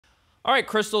All right,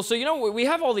 Crystal. So, we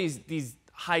have all these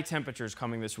high temperatures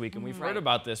coming this week, and we've heard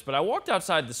about this, but I walked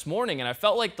outside this morning and I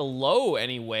felt like the low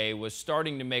anyway was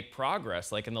starting to make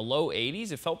progress. Like in the low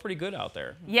 80s, it felt pretty good out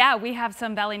there. Yeah, we have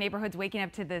some valley neighborhoods waking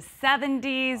up to the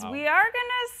 70s. Wow. We are going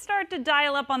to start to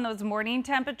dial up on those morning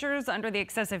temperatures under the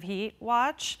excessive heat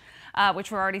watch,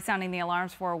 which we're already sounding the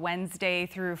alarms for Wednesday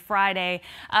through Friday.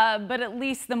 But at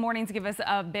least the mornings give us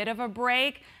a bit of a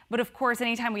break. But of course,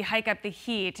 anytime we hike up the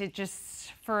heat, it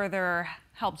just further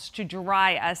helps to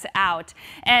dry us out.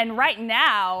 And right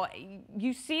now,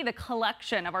 you see the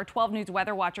collection of our 12 News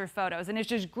Weather Watcher photos, and it's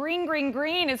just green, green,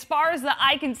 green as far as the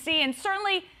eye can see. And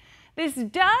certainly, this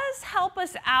does help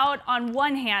us out on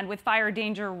one hand with fire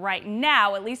danger right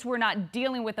now. At least we're not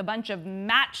dealing with a bunch of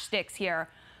matchsticks here.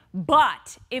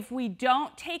 But if we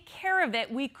don't take care of it,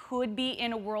 we could be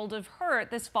in a world of hurt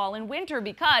this fall and winter,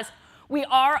 because we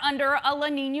are under a La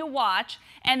Nina watch,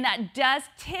 and that does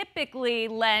typically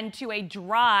lend to a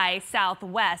dry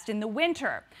southwest in the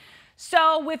winter.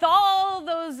 So with all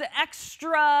those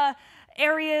extra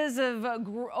areas of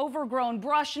overgrown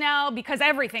brush now, because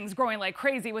everything's growing like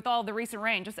crazy with all the recent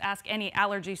rain, just ask any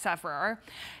allergy sufferer.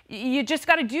 You just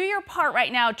got to do your part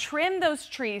right now. Trim those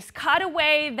trees, cut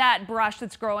away that brush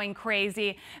that's growing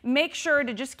crazy. Make sure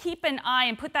to just keep an eye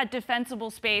and put that defensible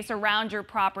space around your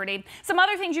property. Some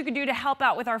other things you could do to help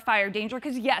out with our fire danger,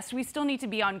 because yes, we still need to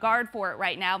be on guard for it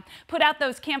right now. Put out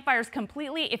those campfires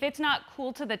completely. If it's not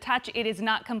cool to the touch, it is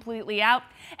not completely out.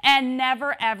 And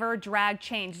never ever drag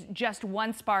chains. Just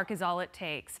one spark is all it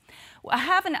takes. I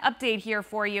have an update here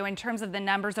for you in terms of the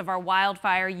numbers of our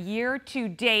wildfire year to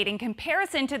date in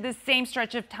comparison to this same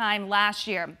stretch of time last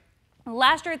year.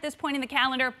 Last year at this point in the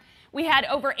calendar, we had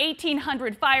over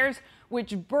 1,800 fires,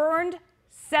 which burned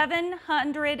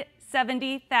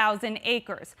 770,000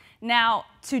 acres. Now,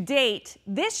 to date,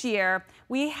 this year,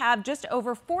 we have just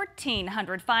over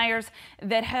 1,400 fires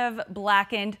that have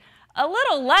blackened a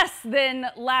little less than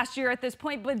last year at this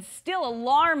point, but still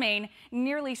alarming,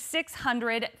 nearly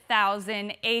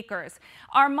 600,000 acres.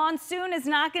 Our monsoon is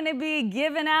not going to be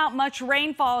giving out much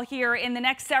rainfall here in the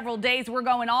next several days. We're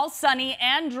going all sunny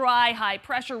and dry, high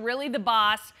pressure, really the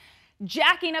boss,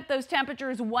 jacking up those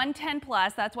temperatures 110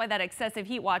 plus. That's why that excessive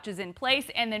heat watch is in place.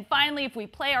 And then finally, if we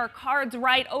play our cards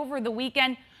right over the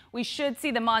weekend, we should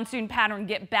see the monsoon pattern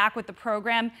get back with the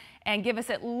program and give us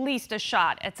at least a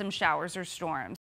shot at some showers or storms.